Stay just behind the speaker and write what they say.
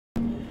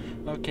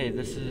Okay,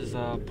 this is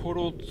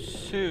Portal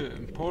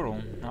 2.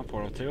 Not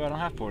Portal 2. I don't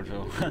have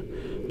Portal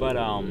 2. But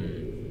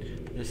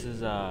this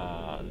is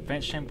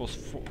Advanced Chambers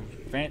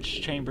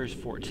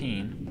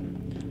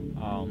 14.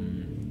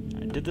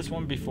 I did this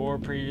one before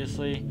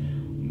previously,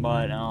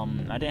 but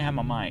I didn't have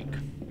my mic.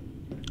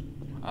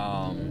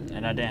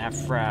 And I didn't have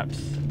fraps,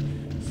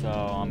 so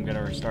I'm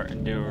gonna restart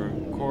and do a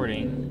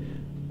recording.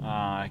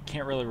 I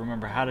can't really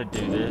remember how to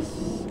do this.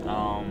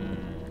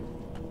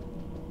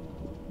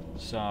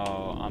 So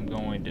I'm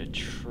going to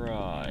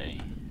try.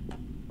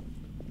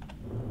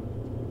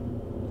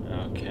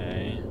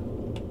 Okay.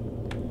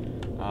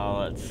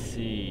 Let's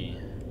see.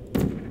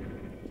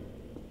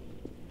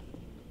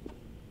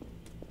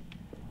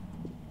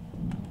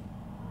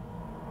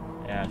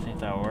 Yeah, I think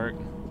that'll work.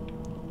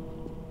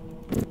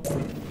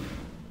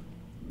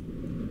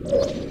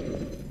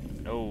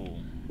 No,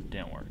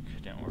 didn't work.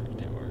 Didn't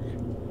work.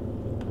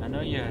 I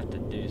know you have to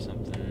do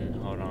something.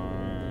 Hold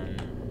on.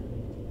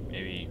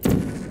 Maybe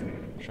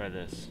try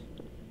this.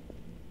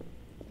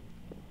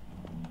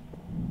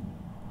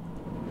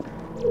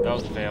 That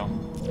was a fail.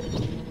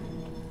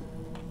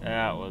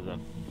 That was a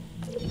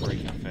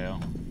freaking fail.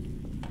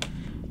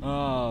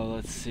 Oh,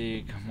 let's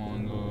see. Come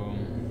on, go.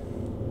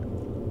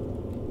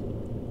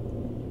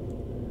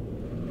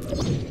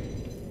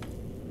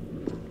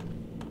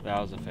 That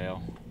was a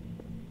fail.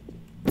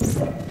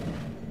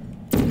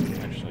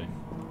 Actually.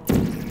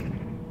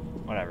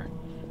 Whatever.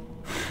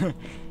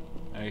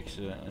 I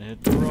accidentally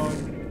hit the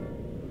wrong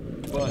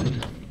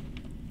button.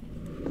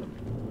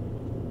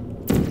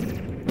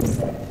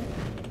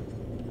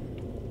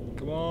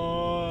 Come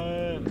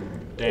on!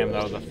 Damn,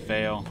 that was a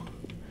fail.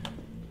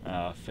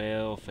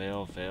 Fail.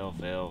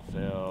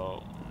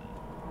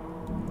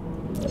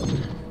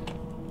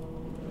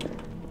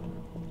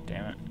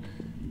 Damn it.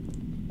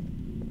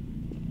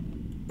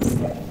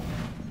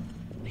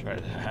 Try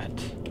that.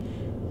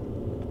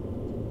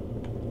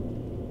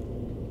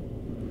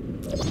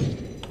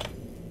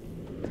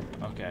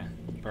 Okay,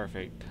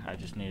 perfect. I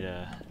just need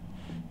to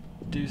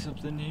do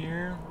something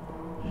here.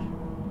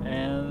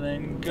 And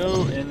then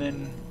go, and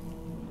then...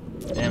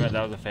 Damn it,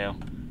 that was a fail.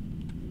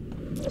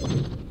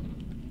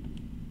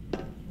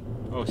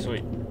 Oh,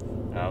 sweet.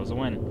 That was a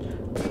win.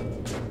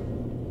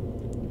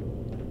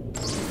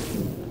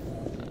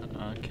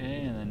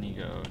 Okay, and then you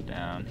go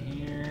down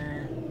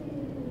here.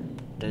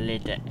 The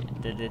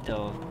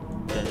little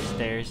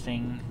stairs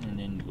thing, and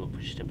then go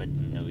push the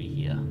button over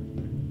here.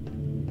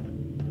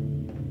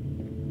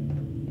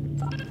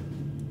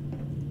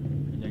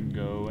 And then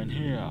go in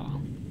here.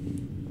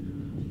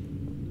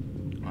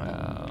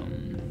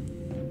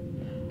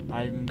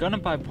 I'm gonna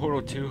buy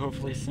Portal 2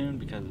 hopefully soon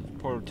because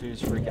Portal 2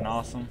 is freaking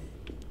awesome.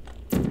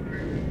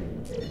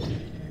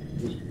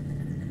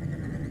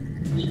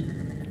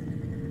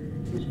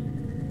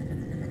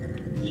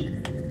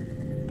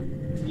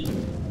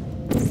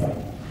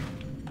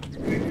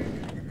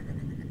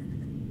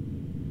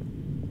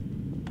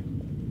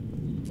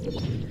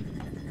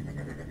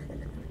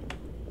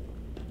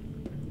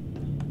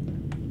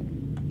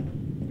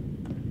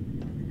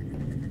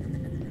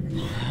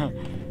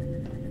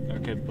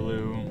 Okay,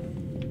 blue.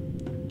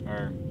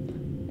 Or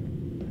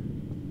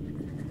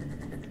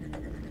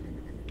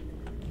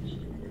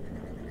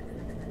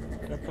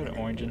did I put an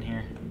orange in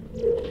here?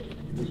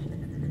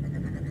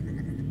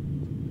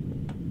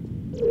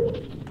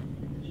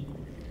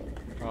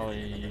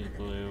 Probably use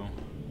blue.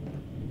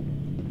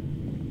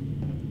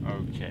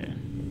 Okay.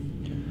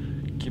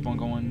 Keep on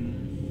going.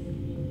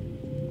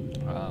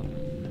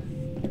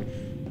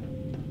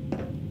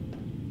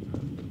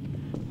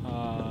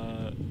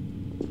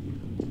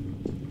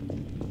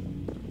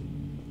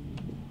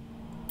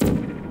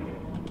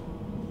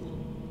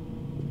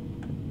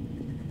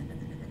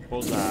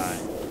 Bullseye.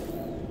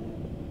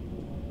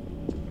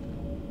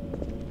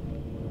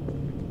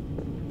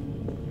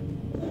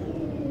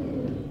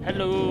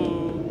 Hello.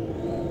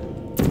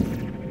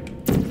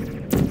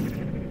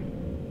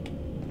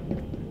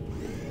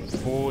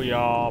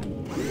 Booyah.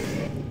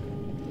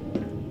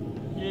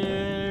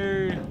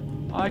 Yay.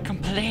 I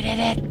completed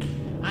it.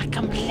 I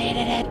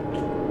completed it.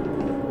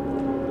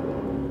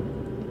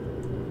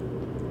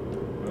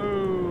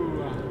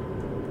 Ooh.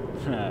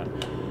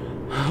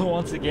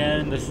 Once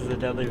again, this is a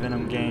Deadly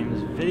Venom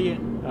Games video,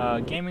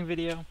 gaming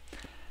video.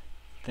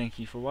 Thank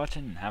you for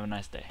watching and have a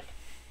nice day.